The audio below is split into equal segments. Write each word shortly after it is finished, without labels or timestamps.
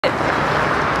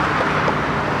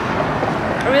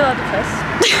Are we allowed to cuss?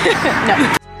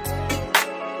 No.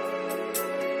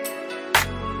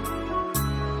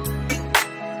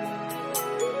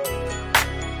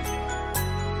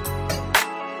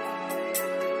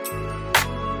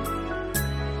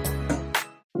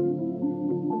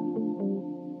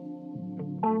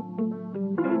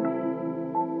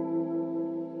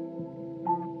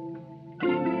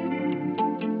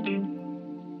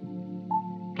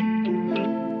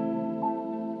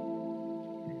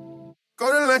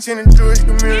 Go to lunch in the Jewish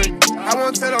community. I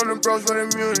won't tell on the bros for the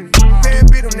immunity.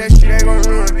 Can't beat them, that shit ain't gon'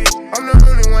 ruin me. I'm the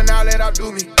only one now that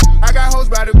outdo me. I got hoes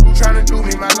by the crew tryna do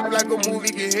me. My life like a movie,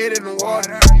 get hit in the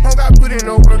water. Don't got put in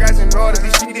no work, guys in order.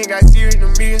 This shit ain't got serious, the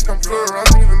meetings come plural. I'm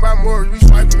leaving by morals, we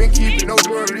swiping and keeping no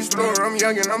word. Explorer, I'm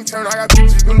young and I'm turned, I got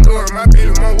bitches galore. My baby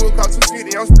mom will cost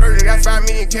 250, I'm splurging. Got 5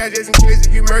 million cash just in case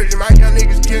if you merging. My young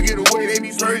niggas kill, get away, they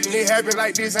be virgin. It happen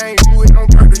like this, I ain't do it on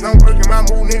purpose. I'm working my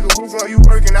move, nigga, who's on you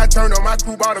working? I turned on my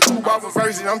crew, bought a coupe off of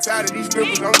verses. I'm tired of these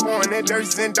strippers, I'm going at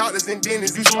nurses and doctors and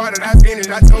dentists. You started, I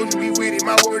finished, I told you we with it.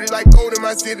 My word is like gold in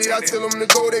my city, I tell them to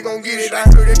go, they gon' get it. I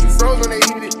heard that you froze when they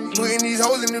hit it. Putting these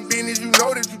hoes in the business, you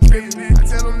know that you tripping. I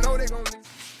tell them no, they gon'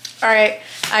 All right,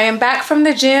 I am back from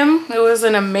the gym. It was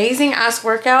an amazing ass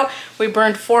workout. We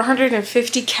burned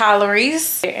 450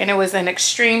 calories and it was an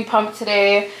extreme pump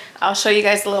today. I'll show you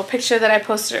guys a little picture that I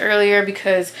posted earlier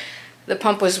because the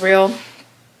pump was real.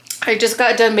 I just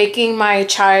got done making my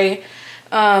chai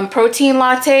protein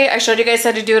latte. I showed you guys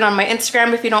how to do it on my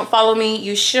Instagram. If you don't follow me,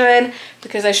 you should,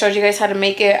 because I showed you guys how to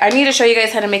make it. I need to show you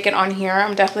guys how to make it on here.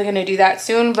 I'm definitely gonna do that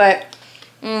soon, but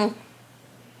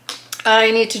I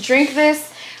need to drink this.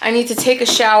 I need to take a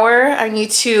shower. I need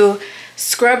to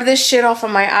scrub this shit off of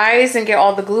my eyes and get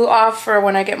all the glue off for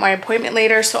when I get my appointment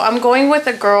later. So I'm going with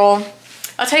a girl.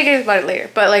 I'll tell you guys about it later,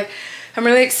 but like I'm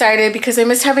really excited because I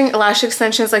missed having lash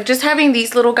extensions. Like just having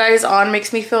these little guys on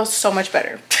makes me feel so much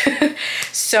better.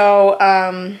 So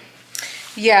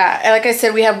yeah, like I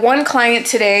said, we have one client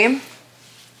today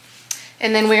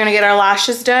and then we're gonna get our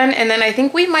lashes done, and then I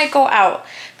think we might go out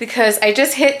because I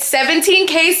just hit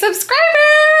 17K subscribers.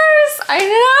 I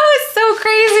know, it's so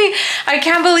crazy. I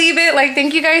can't believe it. Like,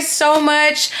 thank you guys so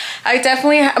much. I'm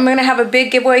gonna have a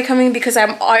big giveaway coming because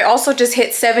I also just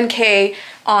hit 7K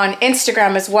on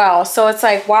Instagram as well. So it's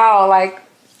like, wow, like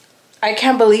I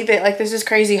can't believe it. Like, this is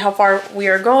crazy how far we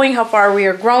are going, how far we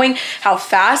are growing, how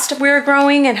fast we're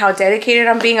growing, and how dedicated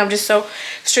I'm being. I'm just so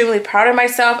extremely proud of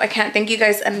myself. I can't thank you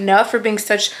guys enough for being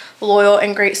such loyal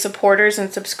and great supporters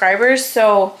and subscribers.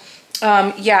 So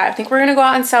yeah, I think we're gonna go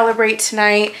out and celebrate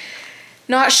tonight.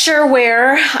 Not sure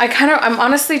where. I'm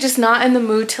honestly just not in the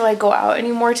mood to like go out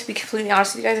anymore, to be completely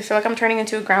honest with you guys. I feel like I'm turning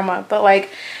into a grandma, but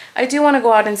like I do want to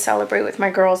go out and celebrate with my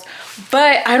girls,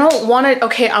 but I don't want to.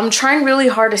 Okay, I'm trying really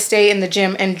hard to stay in the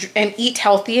gym and eat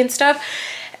healthy and stuff.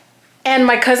 And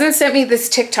my cousin sent me this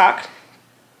TikTok.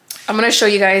 I'm gonna show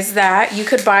you guys that you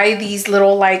could buy these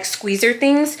little like squeezer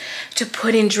things to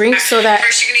put in drinks so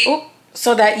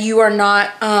that you are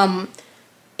not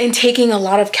intaking a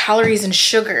lot of calories and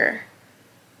sugar.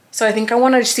 So I think I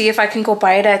want to see if I can go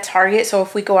buy it at Target. So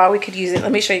if we go out, we could use it.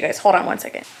 Let me show you guys. Hold on one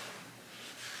second.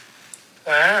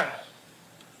 Wow.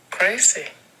 Crazy.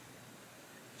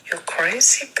 You're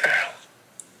crazy, girl.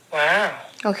 Wow.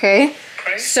 Okay.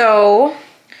 Crazy. So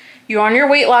you're on your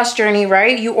weight loss journey,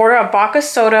 right? You order a Baca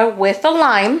soda with a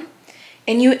lime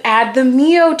and you add the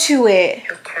Mio to it.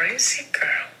 You're crazy,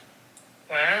 girl.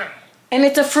 Wow. And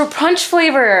it's a fruit punch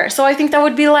flavor. So I think that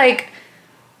would be like,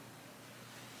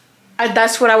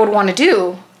 that's what I would want to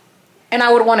do. And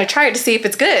I would want to try it to see if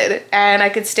it's good. And I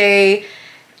could stay,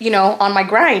 you know, on my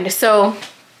grind. So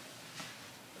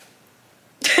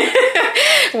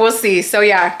we'll see. So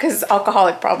yeah, because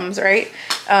alcoholic problems, right?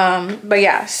 But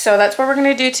yeah, so that's what we're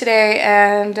going to do today.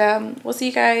 And we'll see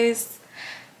you guys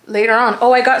later on.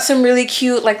 Oh, I got some really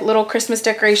cute like little Christmas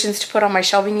decorations to put on my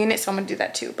shelving unit. So I'm going to do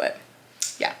that too. But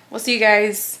yeah, we'll see you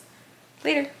guys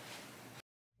later.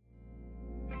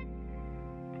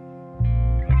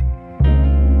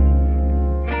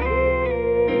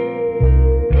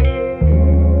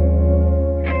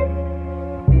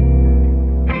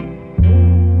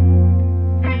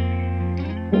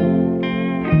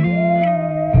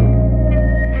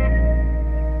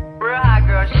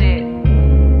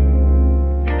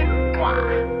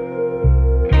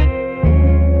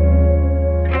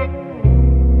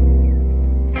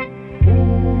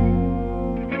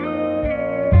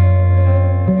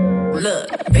 Look,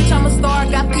 bitch, I'm a star,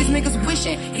 got these niggas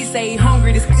wishing. He say he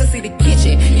hungry, this nigga see the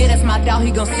kitchen. Yeah, that's my dog, he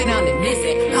gon' sit down and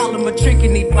listen. Call him a trick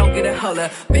and he don't get a holler.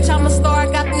 Bitch, I'm a star,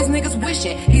 got these niggas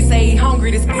wishing. He say he hungry,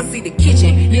 this nigga see the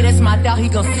kitchen. Yeah, that's my dog, he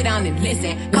gon' sit down and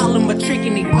listen. Call him a trick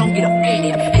and he don't get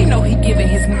offended. He know he giving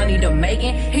his money to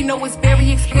Megan. He know it's very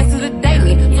expensive to date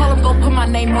me. Tell him go put my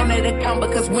name on that account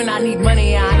because when I need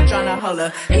money, I ain't tryna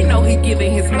holler. He know he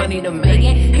giving his money to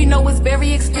Megan. He know it's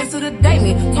very expensive to date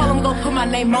me. Tell him go put my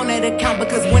name on that account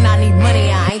because when I need money,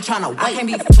 I ain't tryna wait. I can't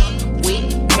be fucked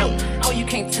with, no. Oh, you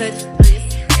can't touch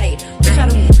this, hey. Bitch, I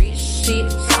do rich shit,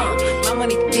 my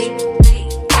money thick,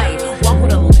 hey. Walk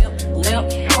with a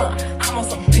limp, I'm on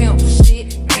some pimp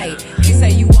shit, hey. He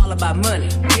say you all about money,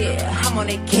 yeah. I'm on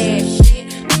that cash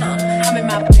shit, I'm in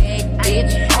my bag,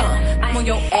 bitch, I'm on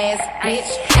your ass, bitch,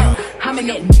 I'm in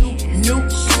that new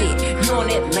shit. You on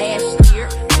that last year,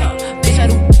 bitch, I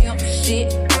do pimp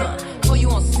shit, oh, you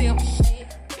on simp shit.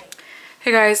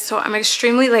 Hey guys, so I'm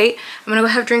extremely late. I'm gonna go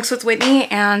have drinks with Whitney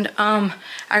and I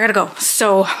gotta go.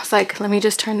 So I was like, let me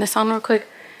just turn this on real quick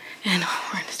and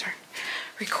we're gonna start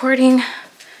recording.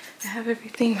 I have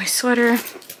everything, my sweater,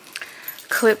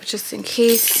 clip just in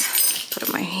case, put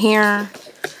up my hair,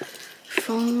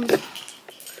 phone,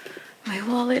 my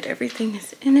wallet, everything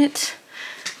is in it,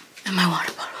 and my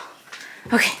water bottle.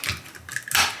 Okay,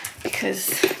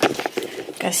 because I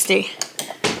gotta stay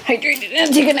hydrated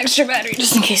and take an extra battery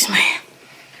just in case my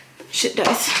shit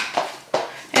dies.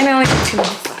 And I only got 2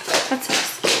 minutes left. That's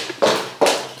nice.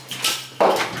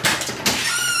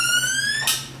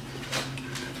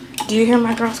 Do you hear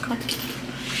my girl's car?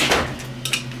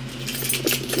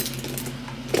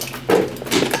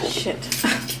 Shit.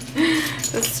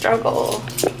 The struggle.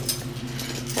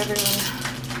 Everyone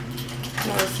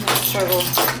knows the struggle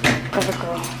of a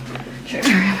girl.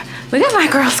 Look at my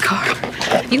girl's car.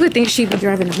 You would think she'd be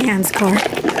driving a man's car,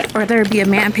 or there'd be a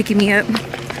man picking me up.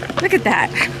 Look at that.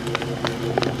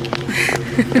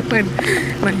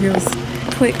 my heels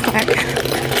click clack.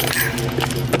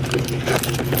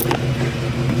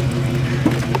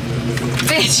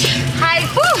 Bitch, hi.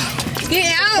 Woo.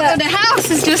 Getting out of the house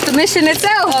is just a mission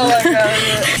itself. Oh my god.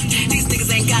 These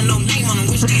niggas ain't got no name on them.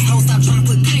 Wish these hoes stop trying to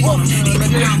put game on them.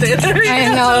 I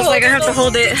know, it's like I have to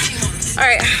hold it.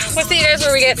 Alright, we'll see you guys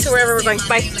when we get to wherever we're going.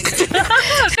 Bye.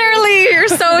 Shirley, you're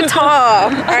so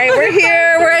tall. Alright, we're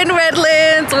here. We're in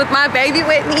Redlands with my baby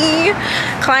Whitney.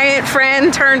 Client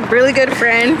friend turned really good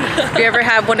friend. If you ever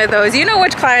have one of those, you know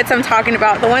which clients I'm talking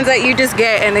about. The ones that you just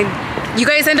get and then you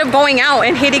guys end up going out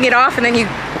and hitting it off and then you...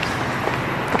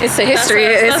 It's a history.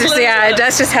 It's just, yeah,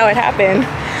 that's just how it happened.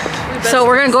 So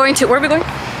we're gonna go into... Where are we going?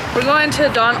 We're going to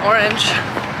Don Orange.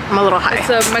 I'm a little high. It's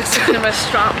a Mexican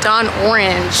restaurant. Don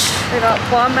Orange. They got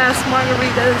Vlogmas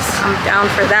margaritas. I'm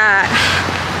down for that.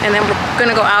 And then we're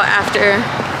gonna go out after,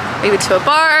 maybe to a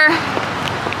bar.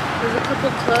 There's a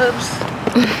couple clubs.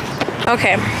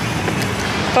 Okay.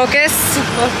 Focus.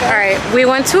 All right, we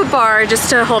went to a bar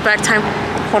just to hold back time.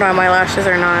 Hold on, my lashes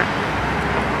are not.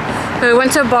 We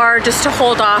went to a bar just to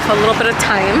hold off a little bit of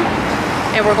time.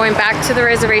 And we're going back to the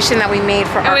reservation that we made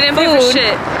for our food. And we didn't pay for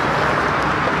shit.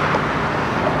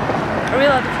 Are we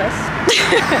allowed to cuss?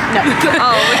 No.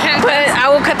 Oh, we can't But cuss.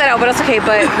 I will cut that out, but it's okay.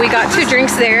 But we got 2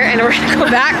 drinks there and we're gonna go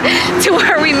back to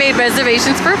where we made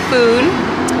reservations for food.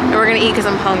 And we're gonna eat because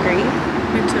I'm hungry.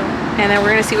 Me too. And then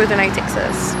we're gonna see where the night takes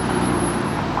us.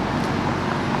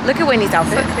 Look at Whitney's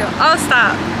outfit. So cute. Oh,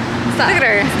 stop. Look at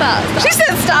her. Stop. She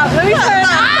said stop. Let me turn it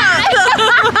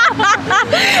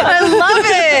I love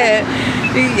it.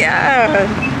 Yeah.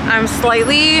 I'm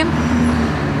slightly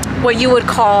what you would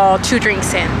call 2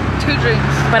 drinks in. 2 drinks.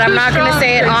 But I'm not gonna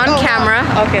say it on camera.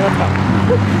 Okay, let's go.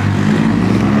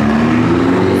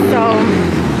 So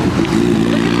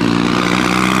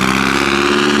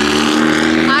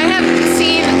I have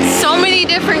seen so many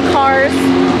different cars,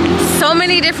 so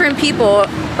many different people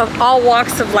of all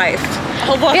walks of life.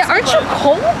 Yeah, aren't you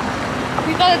cold?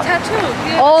 He got a tattoo.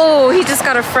 Yeah. Oh, he just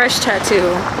got a fresh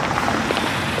tattoo.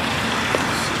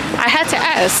 I had to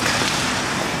ask.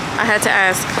 I had to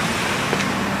ask.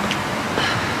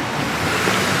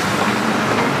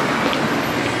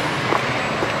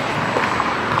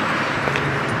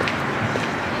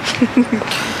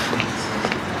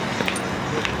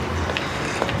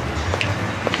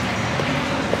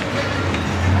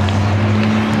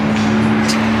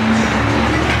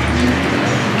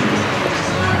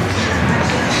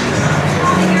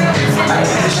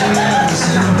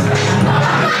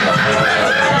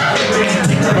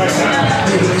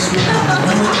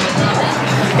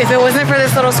 If it wasn't for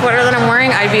this little sweater that I'm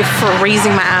wearing, I'd be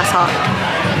freezing my ass off.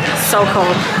 So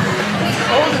cold.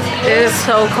 It is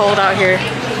so cold out here.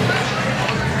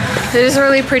 It is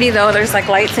really pretty though. There's like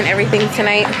lights and everything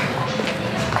tonight.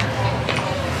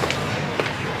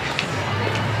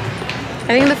 I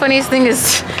think the funniest thing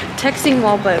is texting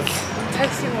while buzz.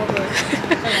 Texting over.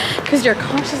 Because you're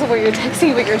conscious of what you're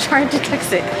texting, but you're trying to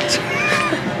text it.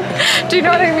 Do you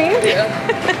know what I mean? Yeah.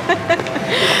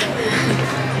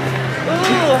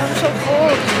 Ooh, I'm so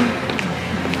cold.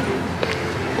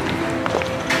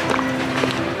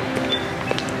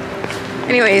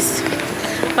 Anyways,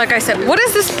 like I said, what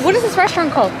is this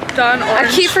restaurant called? Don Orange.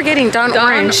 I keep forgetting. Don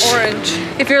Orange. Orange.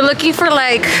 If you're looking for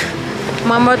like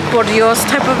Mama por Dios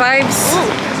type of vibes,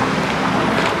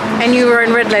 and you are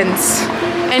in Redlands,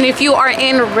 and if you are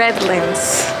in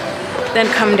Redlands, then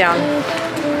come down.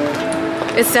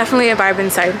 It's definitely a vibe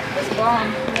inside. It's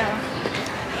bomb.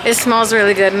 Yeah. It smells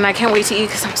really good, and I can't wait to eat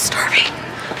because I'm starving.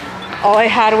 All I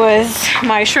had was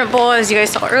my shrimp bowl, as you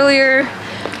guys saw earlier,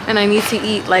 and I need to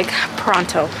eat like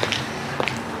pronto.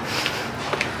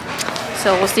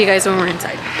 So we'll see you guys when we're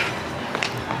inside.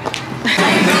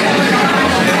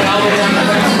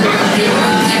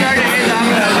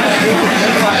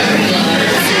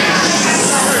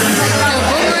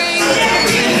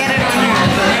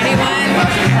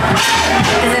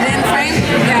 Is it in frame?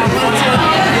 Yeah, we'll do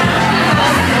it.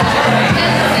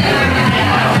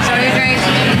 Show your drink.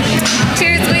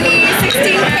 Cheers, Winnie.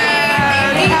 16K.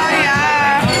 Oh,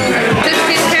 yeah.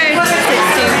 16K.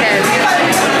 16K.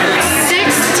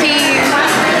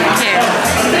 16K.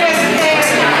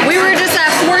 We were just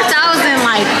at 4,000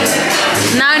 like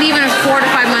not even 4 to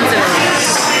 5 months ago.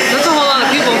 That's a whole lot of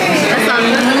people. That's a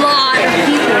lot of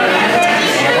people.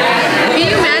 Can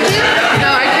you imagine?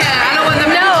 No, I can't. I don't want them.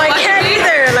 No, I can't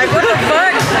either. Like, what the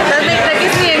fuck? That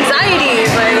gives me anxiety.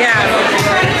 But yeah.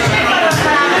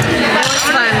 That was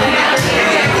fun.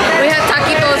 We had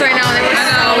taquitos right now. They were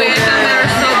so We ate them. They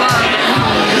were so bomb.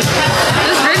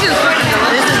 This drink is fucking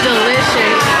delicious. This is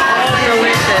delicious.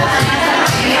 Delicious.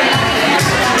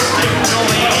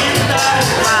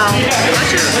 Wow.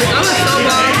 That was so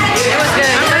bomb. It was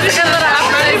good. It was a good little